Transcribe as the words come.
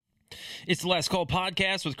It's the Last Call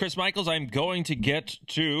podcast with Chris Michaels. I'm going to get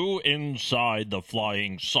to Inside the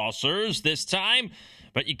Flying Saucers this time,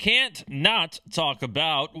 but you can't not talk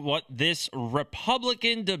about what this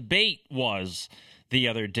Republican debate was the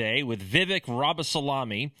other day with Vivek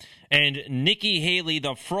Ramaswamy and Nikki Haley,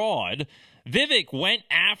 the fraud. Vivek went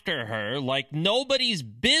after her like nobody's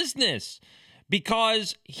business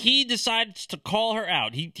because he decided to call her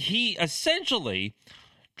out. He essentially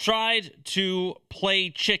tried to play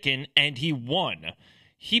chicken, and he won.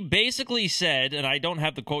 He basically said, and I don't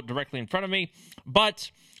have the quote directly in front of me, but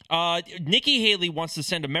Nikki Haley wants to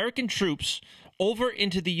send American troops over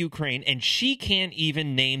into the Ukraine, and she can't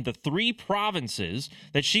even name the 3 provinces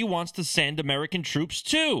that she wants to send American troops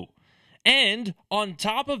to. And on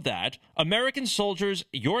top of that, American soldiers,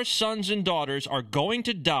 your sons and daughters, are going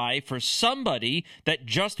to die for somebody that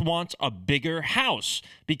just wants a bigger house.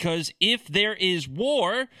 Because if there is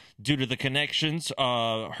war, due to the connections,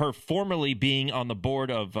 her formerly being on the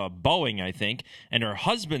board of Boeing, I think, and her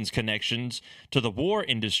husband's connections to the war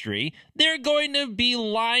industry, they're going to be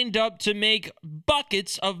lined up to make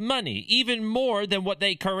buckets of money, even more than what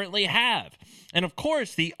they currently have. And of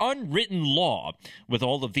course, the unwritten law with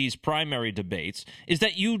all of these primary debates is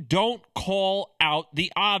that you don't call out the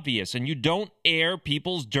obvious and you don't air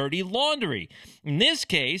people's dirty laundry. In this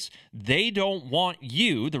case, they don't want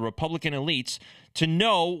you, the Republican elites, to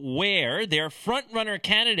know where their front-runner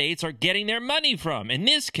candidates are getting their money from. In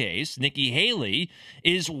this case, Nikki Haley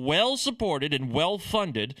is well-supported and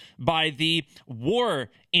well-funded by the war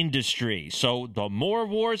industry. So the more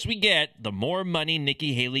wars we get, the more money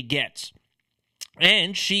Nikki Haley gets.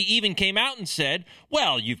 And she even came out and said,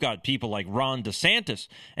 well, you've got people like Ron DeSantis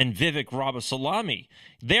and Vivek Ramaswamy.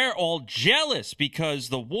 They're all jealous because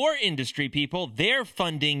the war industry people, they're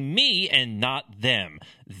funding me and not them.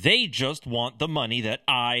 They just want the money that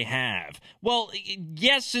I have. Well,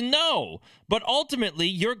 yes and no. But ultimately,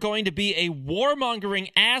 you're going to be a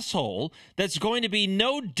warmongering asshole that's going to be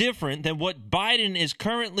no different than what Biden is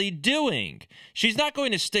currently doing. She's not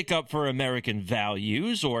going to stick up for American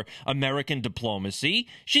values or American diplomacy.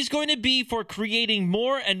 She's going to be for creating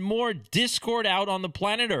more and more discord out on the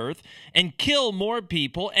planet Earth and kill more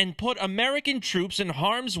people and put American troops in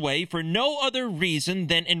harm's way for no other reason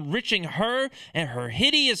than enriching her and her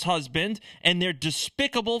hideous husband and their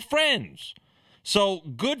despicable friends. So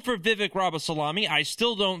good for Vivek Ramaswamy. I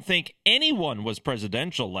still don't think anyone was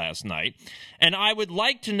presidential last night. And I would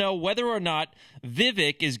like to know whether or not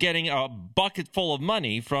Vivek is getting a bucket full of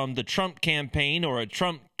money from the Trump campaign or a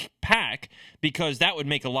Trump PAC, because that would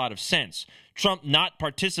make a lot of sense. Trump not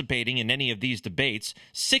participating in any of these debates,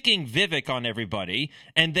 sicking Vivek on everybody,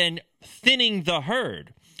 and then thinning the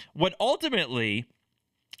herd. What ultimately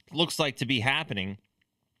looks like to be happening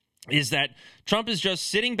is that Trump is just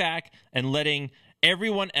sitting back and letting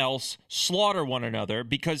everyone else slaughter one another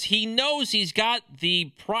because he knows he's got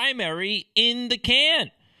the primary in the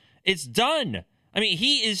can. It's done. I mean,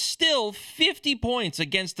 he is still 50 points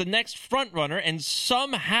against the next frontrunner, and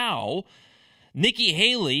somehow Nikki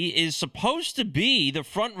Haley is supposed to be the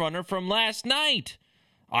frontrunner from last night.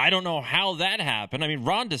 I don't know how that happened. I mean,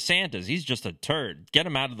 Ron DeSantis, he's just a turd. Get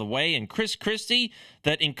him out of the way. And Chris Christie,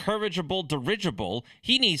 that incorrigible dirigible,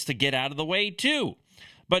 he needs to get out of the way too.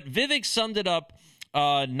 But Vivek summed it up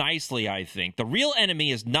nicely, I think. The real enemy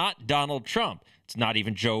is not Donald Trump. It's not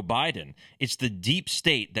even Joe Biden. It's the deep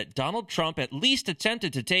state that Donald Trump at least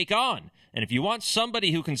attempted to take on. And if you want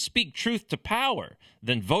somebody who can speak truth to power,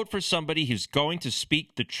 then vote for somebody who's going to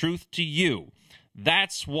speak the truth to you.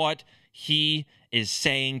 That's what he is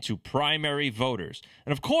saying to primary voters.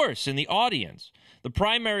 And of course, in the audience, the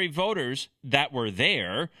primary voters that were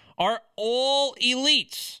there are all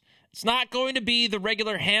elites. It's not going to be the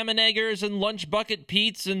regular ham and eggers and lunch bucket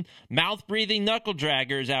Pete's and mouth-breathing knuckle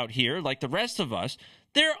draggers out here like the rest of us.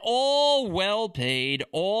 They're all well-paid,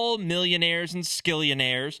 all millionaires and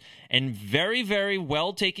skillionaires, and very, very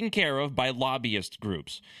well taken care of by lobbyist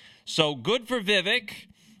groups. So good for Vivek.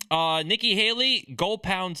 Nikki Haley, go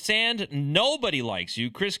pound sand. Nobody likes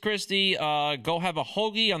you. Chris Christie, go have a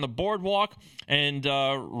hoagie on the boardwalk. And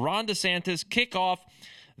Ron DeSantis, kick off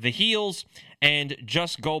the heels and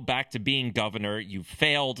just go back to being governor. You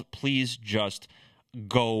failed. Please just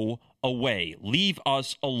go away. Leave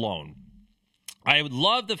us alone. I would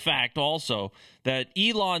love the fact also that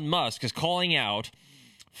Elon Musk is calling out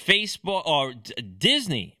Facebook, or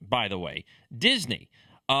Disney, by the way,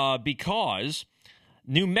 because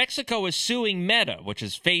New Mexico is suing Meta, which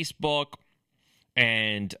is Facebook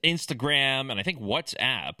and Instagram and I think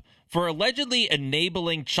WhatsApp, for allegedly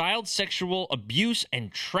enabling child sexual abuse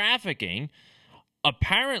and trafficking,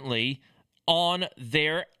 apparently, on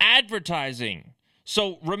their advertising.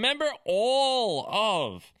 So remember all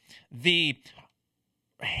of the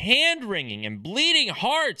hand-wringing and bleeding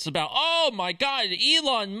hearts about, oh my God,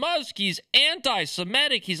 Elon Musk, he's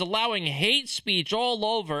anti-Semitic, he's allowing hate speech all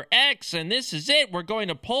over X, and this is it, we're going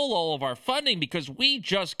to pull all of our funding because we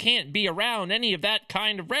just can't be around any of that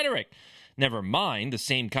kind of rhetoric. Never mind the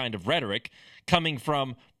same kind of rhetoric coming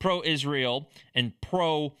from pro-Israel and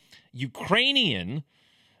pro-Ukrainian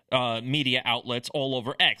media outlets all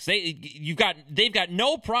over X. They've got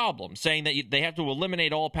no problem saying that they have to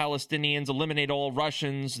eliminate all Palestinians, eliminate all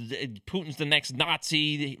Russians. Putin's the next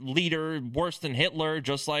Nazi leader, worse than Hitler,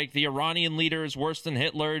 just like the Iranian leader is worse than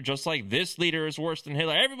Hitler, just like this leader is worse than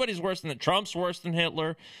Hitler. Everybody's worse than Trump's worse than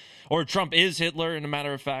Hitler, or Trump is Hitler, in a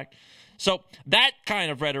matter of fact. So that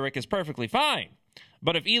kind of rhetoric is perfectly fine.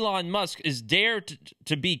 But if Elon Musk is dared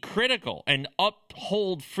to be critical and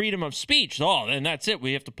uphold freedom of speech, then that's it.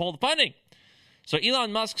 We have to pull the funding. So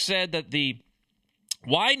Elon Musk said that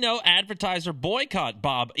why no advertiser boycott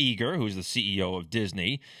Bob Iger, who's the CEO of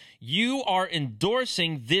Disney. You are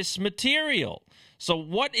endorsing this material. So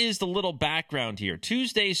what is the little background here?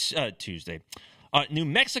 New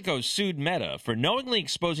Mexico sued Meta for knowingly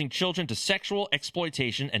exposing children to sexual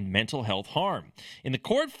exploitation and mental health harm. In the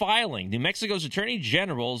court filing, New Mexico's Attorney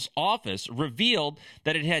General's office revealed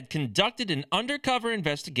that it had conducted an undercover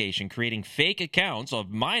investigation creating fake accounts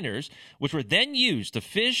of minors, which were then used to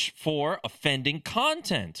fish for offending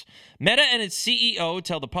content. Meta and its CEO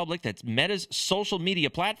tell the public that Meta's social media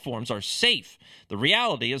platforms are safe. The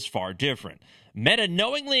reality is far different. Meta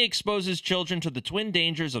knowingly exposes children to the twin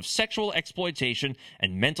dangers of sexual exploitation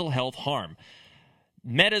and mental health harm.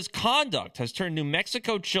 Meta's conduct has turned New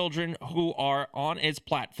Mexico children who are on its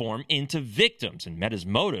platform into victims, and Meta's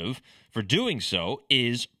motive for doing so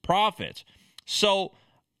is profit. So,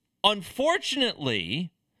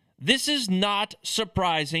 unfortunately, this is not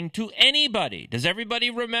surprising to anybody. Does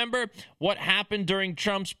everybody remember what happened during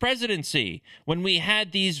Trump's presidency when we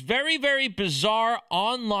had these very, very bizarre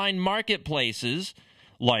online marketplaces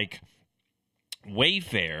like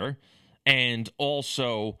Wayfair and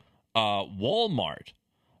also Walmart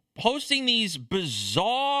posting these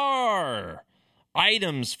bizarre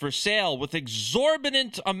items for sale with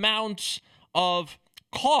exorbitant amounts of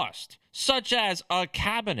cost, such as a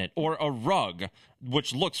cabinet or a rug,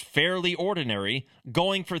 which looks fairly ordinary,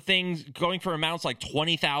 going for amounts like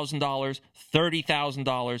 $20,000,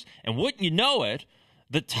 $30,000, and wouldn't you know it,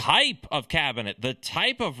 the type of cabinet, the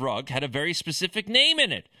type of rug had a very specific name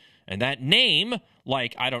in it. And that name,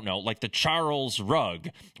 like the Charles rug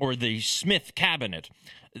or the Smith cabinet,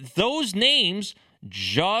 those names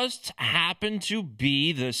just happen to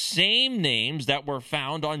be the same names that were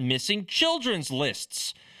found on missing children's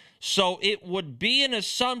lists. So it would be an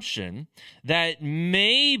assumption that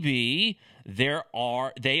maybe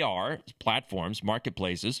they are platforms,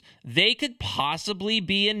 marketplaces, they could possibly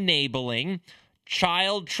be enabling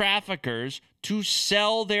child traffickers to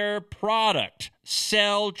sell their product,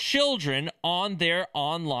 sell children on their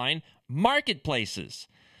online marketplaces.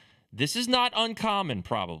 This is not uncommon,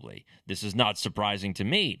 probably. This is not surprising to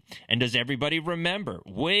me. And does everybody remember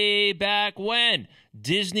way back when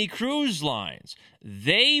Disney Cruise Lines,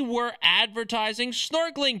 they were advertising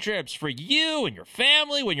snorkeling trips for you and your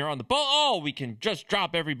family when you're on the boat? Oh, we can just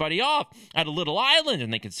drop everybody off at a little island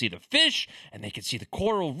and they can see the fish and they can see the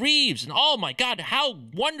coral reefs. And oh my God, how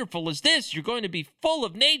wonderful is this? You're going to be full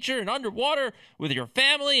of nature and underwater with your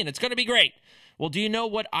family and it's going to be great. Well, do you know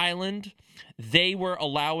what island they were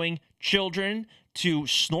allowing children to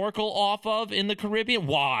snorkel off of in the Caribbean?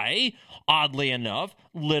 Why, oddly enough,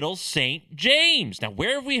 Little St. James. Now,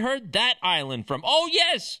 where have we heard that island from? Oh,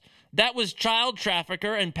 yes, that was child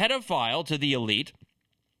trafficker and pedophile to the elite,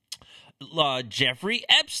 Jeffrey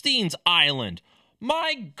Epstein's island.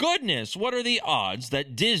 My goodness, what are the odds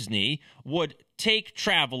that Disney would take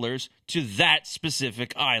travelers to that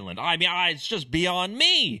specific island? I mean, it's just beyond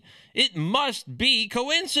me. It must be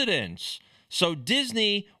coincidence. So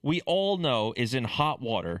Disney, we all know, is in hot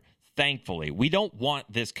water, thankfully. We don't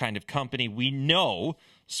want this kind of company. We know,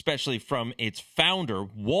 especially from its founder,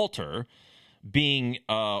 Walter, being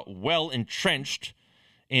well entrenched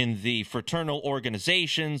in the fraternal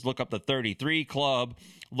organizations. Look up the 33 Club.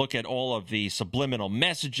 Look at all of the subliminal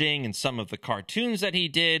messaging and some of the cartoons that he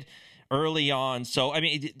did early on. So, I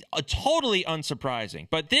mean, totally unsurprising.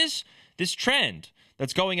 But this trend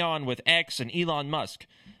that's going on with X and Elon Musk,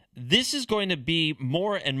 this is going to be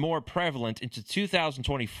more and more prevalent into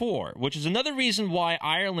 2024, which is another reason why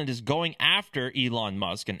Ireland is going after Elon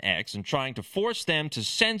Musk and X and trying to force them to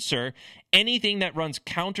censor anything that runs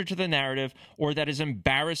counter to the narrative or that is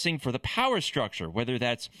embarrassing for the power structure, whether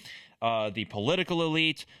that's the political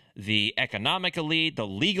elite, the economic elite, the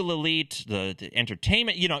legal elite, the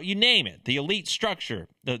entertainment, you name it, the elite structure,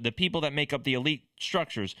 the people that make up the elite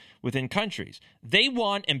structures within countries. They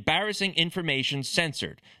want embarrassing information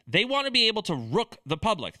censored. They want to be able to rook the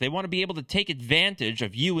public. They want to be able to take advantage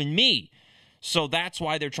of you and me. So that's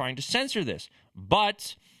why they're trying to censor this.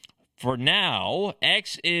 But for now,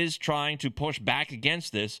 X is trying to push back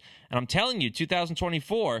against this. And I'm telling you,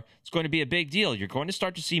 2024, it's going to be a big deal. You're going to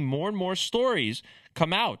start to see more and more stories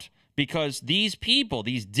come out because these people,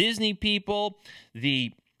 these Disney people,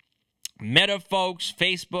 the Meta folks,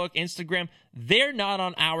 Facebook, Instagram, they're not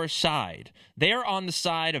on our side. They're on the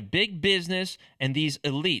side of big business and these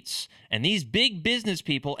elites. And these big business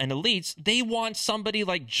people and elites, they want somebody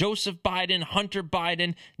like Joseph Biden, Hunter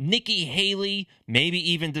Biden, Nikki Haley, maybe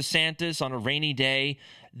even DeSantis on a rainy day.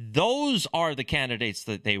 Those are the candidates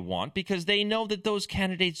that they want because they know that those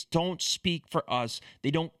candidates don't speak for us.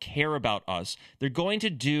 They don't care about us. They're going to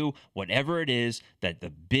do whatever it is that the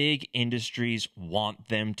big industries want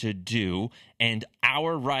them to do, and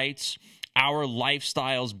our rights, our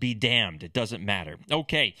lifestyles be damned. It doesn't matter.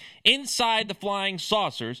 Okay, Inside the Flying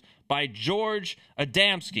Saucers by George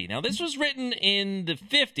Adamski. Now, this was written in the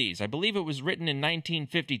 50s. I believe it was written in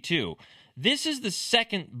 1952. This is the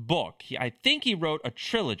second book. I think he wrote a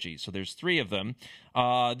trilogy, so there's 3 of them.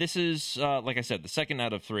 This is, like I said, the second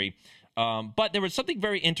out of 3. But there was something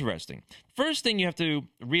very interesting. First thing you have to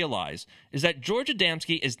realize is that George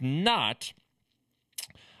Adamski is not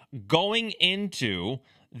going into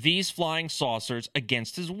these flying saucers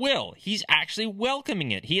against his will. He's actually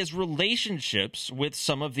welcoming it. He has relationships with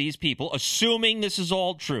some of these people, assuming this is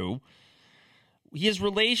all true. He has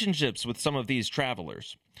relationships with some of these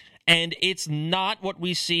travelers. And it's not what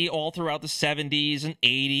we see all throughout the 70s and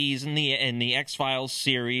 80s and the X-Files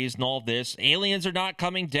series and all this. Aliens are not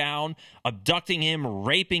coming down, abducting him,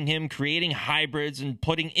 raping him, creating hybrids, and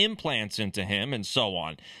putting implants into him, and so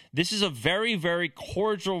on. This is a very, very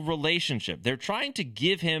cordial relationship. They're trying to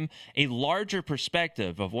give him a larger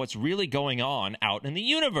perspective of what's really going on out in the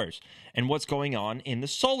universe and what's going on in the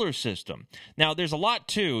solar system. Now, there's a lot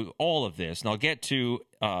to all of this, and I'll get to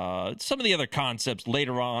some of the other concepts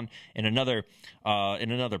later on in another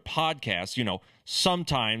podcast.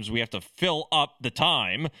 Sometimes we have to fill up the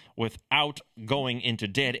time without going into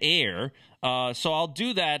dead air. So I'll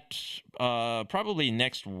do that probably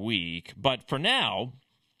next week. But for now,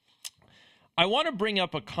 I want to bring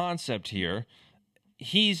up a concept here.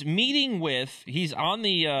 He's on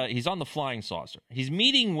the flying saucer. He's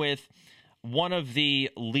meeting with one of the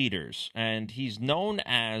leaders, and he's known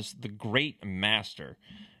as the Great Master.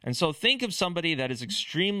 And so think of somebody that is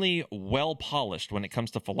extremely well-polished when it comes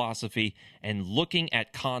to philosophy and looking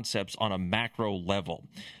at concepts on a macro level.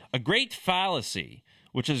 A great fallacy,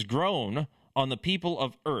 which has grown on the people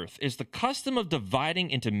of Earth, is the custom of dividing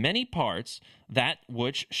into many parts that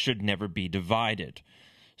which should never be divided.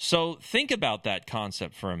 So think about that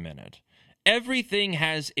concept for a minute. Everything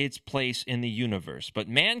has its place in the universe, but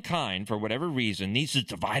mankind, for whatever reason, needs to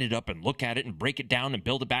divide it up and look at it and break it down and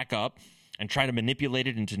build it back up and try to manipulate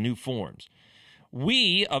it into new forms.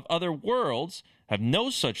 We of other worlds have no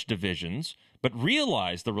such divisions, but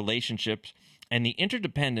realize the relationships and the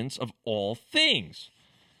interdependence of all things.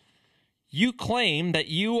 You claim that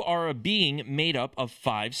you are a being made up of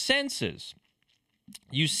 5 senses.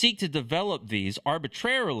 You seek to develop these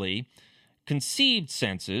arbitrarily conceived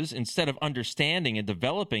senses instead of understanding and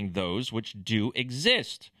developing those which do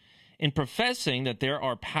exist. In professing that there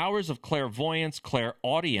are powers of clairvoyance,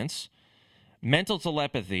 clairaudience, mental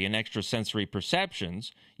telepathy, and extrasensory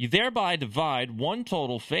perceptions, you thereby divide one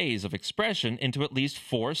total phase of expression into at least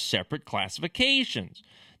 4 separate classifications.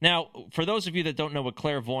 Now, for those of you that don't know what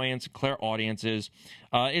clairvoyance, clairaudience is,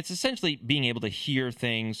 it's essentially being able to hear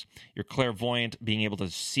things. You're clairvoyant, being able to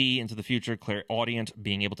see into the future. Clairaudient,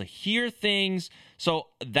 being able to hear things. So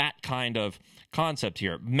that kind of concept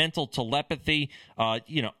here. Mental telepathy,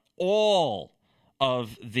 all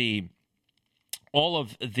of the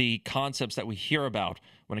concepts that we hear about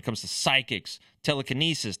when it comes to psychics,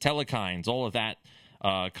 telekinesis, telekines, all of that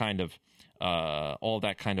kind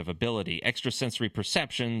of ability, extrasensory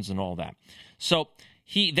perceptions, and all that. So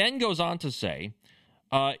he then goes on to say,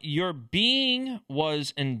 your being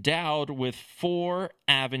was endowed with 4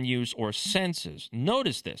 avenues or senses.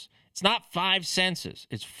 Notice this. It's not 5 senses.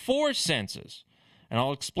 It's 4 senses. And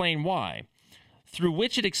I'll explain why. Through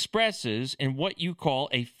which it expresses in what you call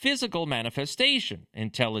a physical manifestation.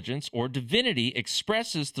 Intelligence or divinity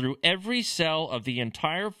expresses through every cell of the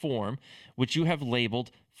entire form, which you have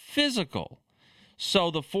labeled physical.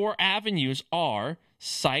 So the 4 avenues are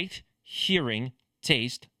sight, hearing,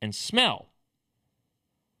 taste, and smell.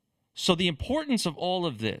 So the importance of all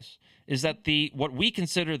of this is that what we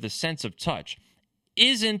consider the sense of touch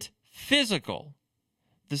isn't physical.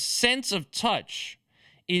 The sense of touch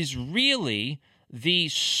is really the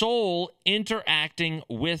soul interacting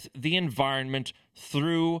with the environment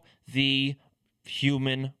through the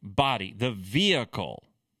human body, the vehicle,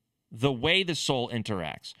 the way the soul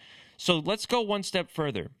interacts. So let's go one step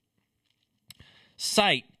further.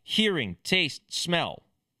 Sight, hearing, taste, smell.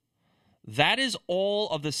 That is all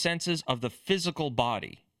of the senses of the physical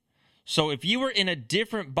body. So if you were in a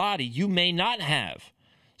different body, you may not have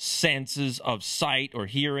senses of sight or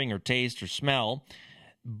hearing or taste or smell,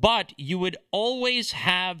 but you would always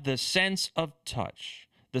have the sense of touch.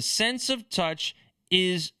 The sense of touch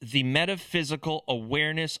is the metaphysical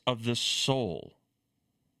awareness of the soul.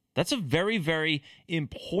 That's a very, very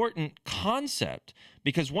important concept,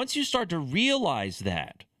 because once you start to realize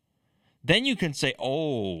that, then you can say,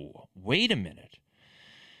 oh, wait a minute.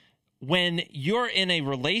 When you're in a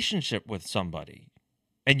relationship with somebody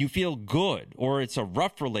and you feel good, or it's a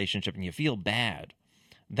rough relationship and you feel bad,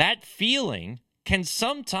 that feeling can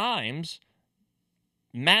sometimes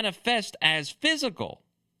manifest as physical.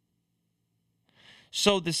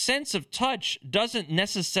 So the sense of touch doesn't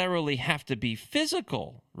necessarily have to be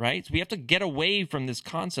physical, right? So we have to get away from this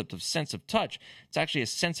concept of sense of touch. It's actually a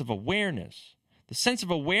sense of awareness. The sense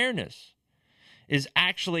of awareness is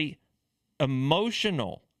actually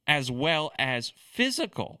emotional as well as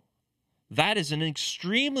physical. That is an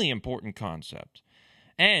extremely important concept.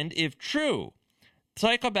 And if true,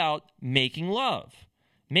 talk about making love.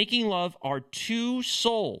 Making love are two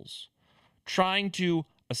souls trying to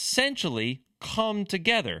essentially come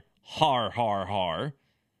together, har, har, har,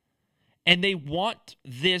 and they want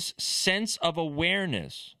this sense of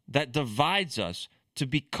awareness that divides us to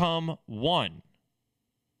become one.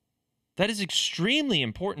 That is extremely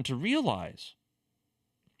important to realize.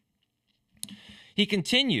 He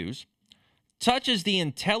continues, touch is the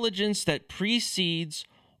intelligence that precedes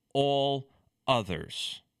all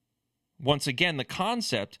others. Once again, the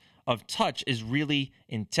concept of touch is really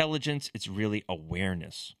intelligence, it's really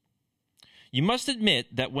awareness. You must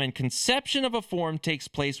admit that when conception of a form takes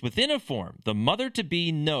place within a form, the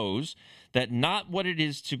mother-to-be knows that not what it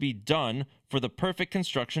is to be done for the perfect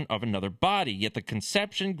construction of another body, yet the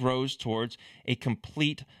conception grows towards a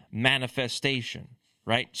complete manifestation,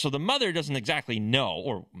 right? So the mother doesn't exactly know,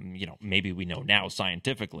 or, maybe we know now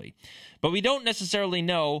scientifically, but we don't necessarily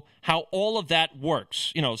know how all of that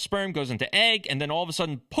works. Sperm goes into egg, and then all of a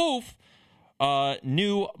sudden, poof,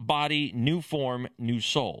 new body, new form, new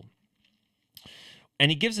soul. And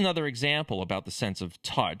he gives another example about the sense of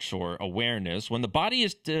touch or awareness. When the body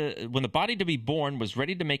to be born was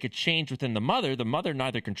ready to make a change within the mother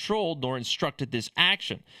neither controlled nor instructed this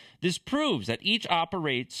action. This proves that each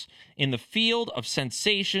operates in the field of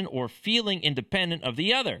sensation or feeling independent of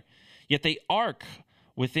the other, yet they arc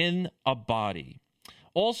within a body.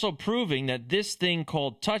 Also proving that this thing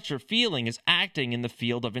called touch or feeling is acting in the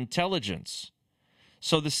field of intelligence.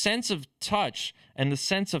 So the sense of touch and the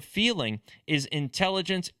sense of feeling is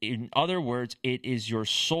intelligence. In other words, it is your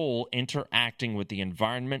soul interacting with the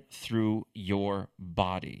environment through your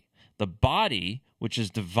body. The body, which is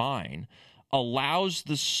divine, allows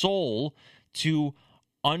the soul to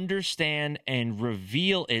understand and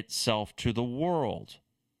reveal itself to the world.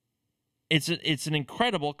 It's an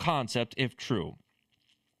incredible concept if true.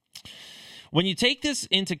 When you take this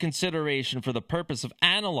into consideration for the purpose of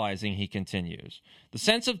analyzing, he continues, the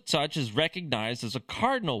sense of touch is recognized as a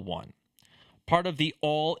cardinal one, part of the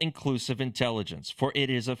all-inclusive intelligence, for it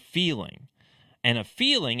is a feeling. And a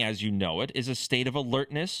feeling, as you know it, is a state of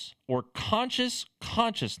alertness or conscious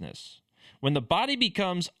consciousness. When the body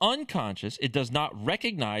becomes unconscious, it does not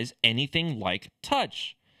recognize anything like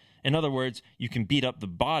touch. In other words, you can beat up the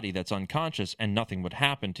body that's unconscious and nothing would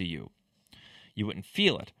happen to you. You wouldn't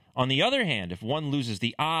feel it. On the other hand, if one loses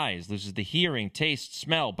the eyes, loses the hearing, taste,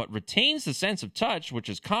 smell, but retains the sense of touch, which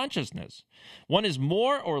is consciousness, one is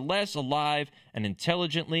more or less alive and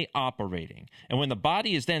intelligently operating. And when the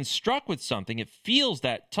body is then struck with something, it feels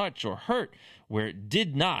that touch or hurt where it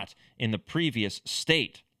did not in the previous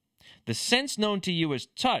state. The sense known to you as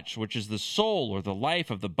touch, which is the soul or the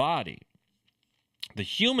life of the body, the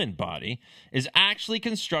human body, is actually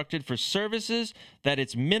constructed for services that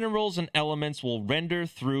its minerals and elements will render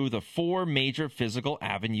through the four major physical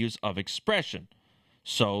avenues of expression,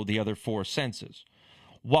 so the other four senses,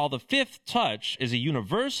 while the fifth, touch, is a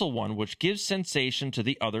universal one which gives sensation to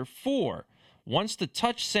the other four. Once the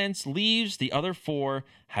touch sense leaves, the other four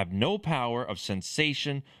have no power of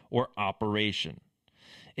sensation or operation.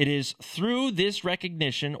 It is through this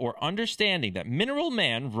recognition or understanding that mineral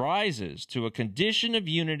man rises to a condition of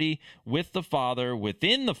unity with the Father,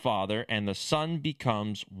 within the Father, and the Son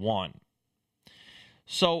becomes one.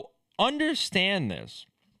 So understand this,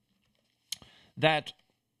 that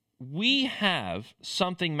we have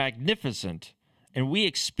something magnificent and we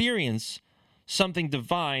experience something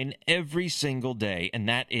divine every single day, and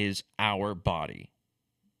that is our body.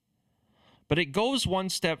 But it goes one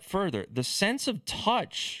step further. The sense of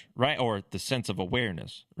touch, right, or the sense of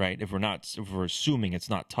awareness, right, if we're assuming it's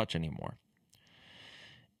not touch anymore,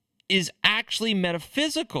 is actually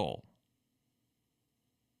metaphysical.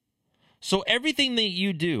 So everything that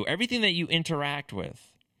you do, everything that you interact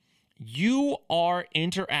with, you are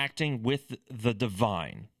interacting with the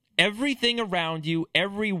divine. Everything around you,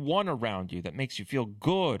 everyone around you that makes you feel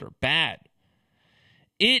good or bad,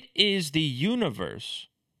 it is the universe,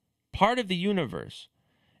 part of the universe,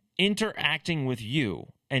 interacting with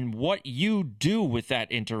you. And what you do with that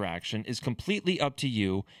interaction is completely up to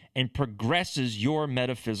you and progresses your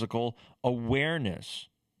metaphysical awareness.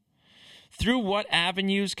 Through what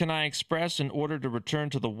avenues can I express in order to return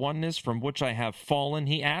to the oneness from which I have fallen,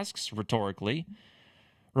 he asks rhetorically.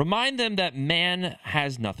 Remind them that man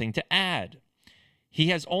has nothing to add. He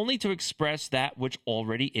has only to express that which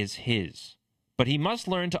already is his. But he must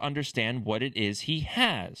learn to understand what it is he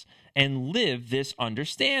has and live this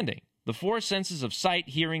understanding. The four senses of sight,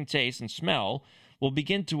 hearing, taste, and smell will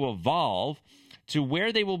begin to evolve to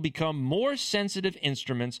where they will become more sensitive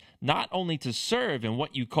instruments, not only to serve in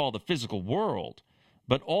what you call the physical world,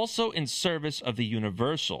 but also in service of the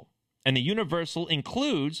universal. And the universal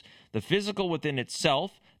includes the physical within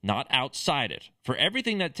itself, not outside it. For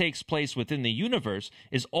everything that takes place within the universe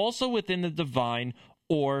is also within the divine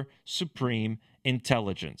or supreme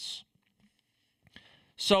intelligence.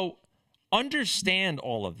 So understand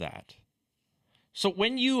all of that. So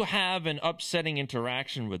when you have an upsetting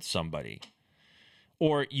interaction with somebody,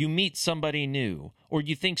 or you meet somebody new, or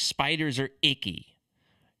you think spiders are icky,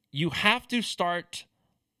 you have to start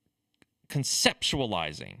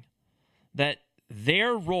conceptualizing that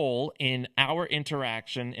their role in our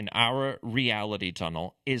interaction, in our reality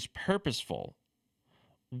tunnel, is purposeful.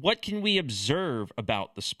 What can we observe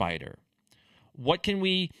about the spider? What can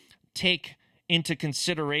we take into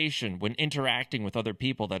consideration when interacting with other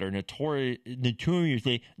people that are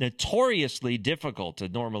notoriously difficult to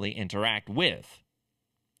normally interact with?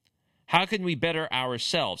 How can we better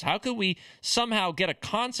ourselves? How can we somehow get a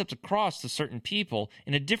concept across to certain people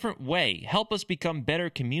in a different way, help us become better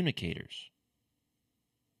communicators?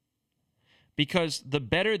 Because the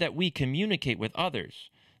better that we communicate with others,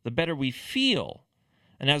 the better we feel.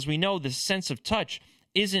 And as we know, the sense of touch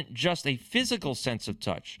isn't just a physical sense of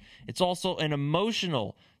touch. It's also an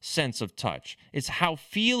emotional sense of touch. It's how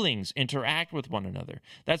feelings interact with one another.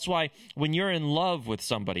 That's why when you're in love with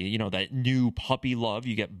somebody, you know, that new puppy love,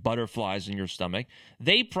 you get butterflies in your stomach,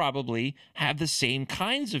 they probably have the same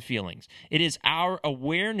kinds of feelings. It is our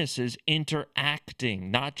awarenesses interacting,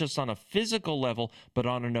 not just on a physical level, but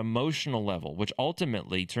on an emotional level, which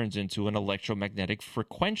ultimately turns into an electromagnetic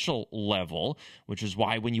frequential level, which is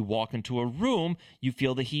why when you walk into a room, you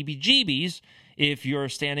feel the heebie-jeebies if you're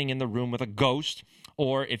standing in the room with a ghost,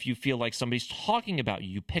 or if you feel like somebody's talking about you,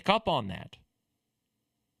 you pick up on that.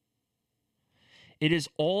 It is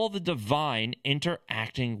all the divine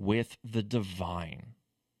interacting with the divine.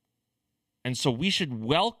 And so we should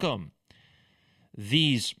welcome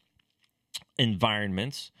these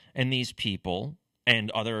environments and these people and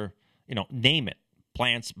other, name it,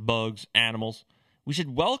 plants, bugs, animals. We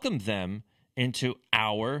should welcome them into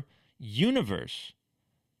our universe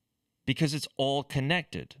because it's all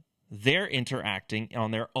connected. They're interacting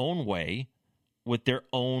on their own way with their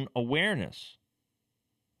own awareness.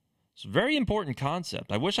 It's a very important concept.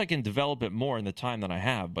 I wish I can develop it more in the time that I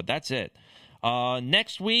have, but that's it.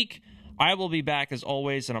 Next week, I will be back as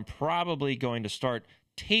always, and I'm probably going to start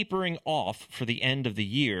tapering off for the end of the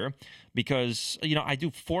year because, I do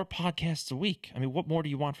 4 podcasts a week. I mean, what more do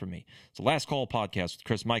you want from me? It's the Last Call podcast with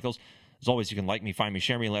Chris Michaels. As always, you can like me, find me,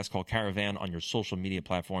 share me, Last Call Caravan on your social media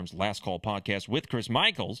platforms, Last Call Podcast with Chris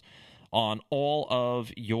Michaels on all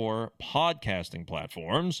of your podcasting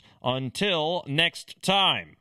platforms. Until next time.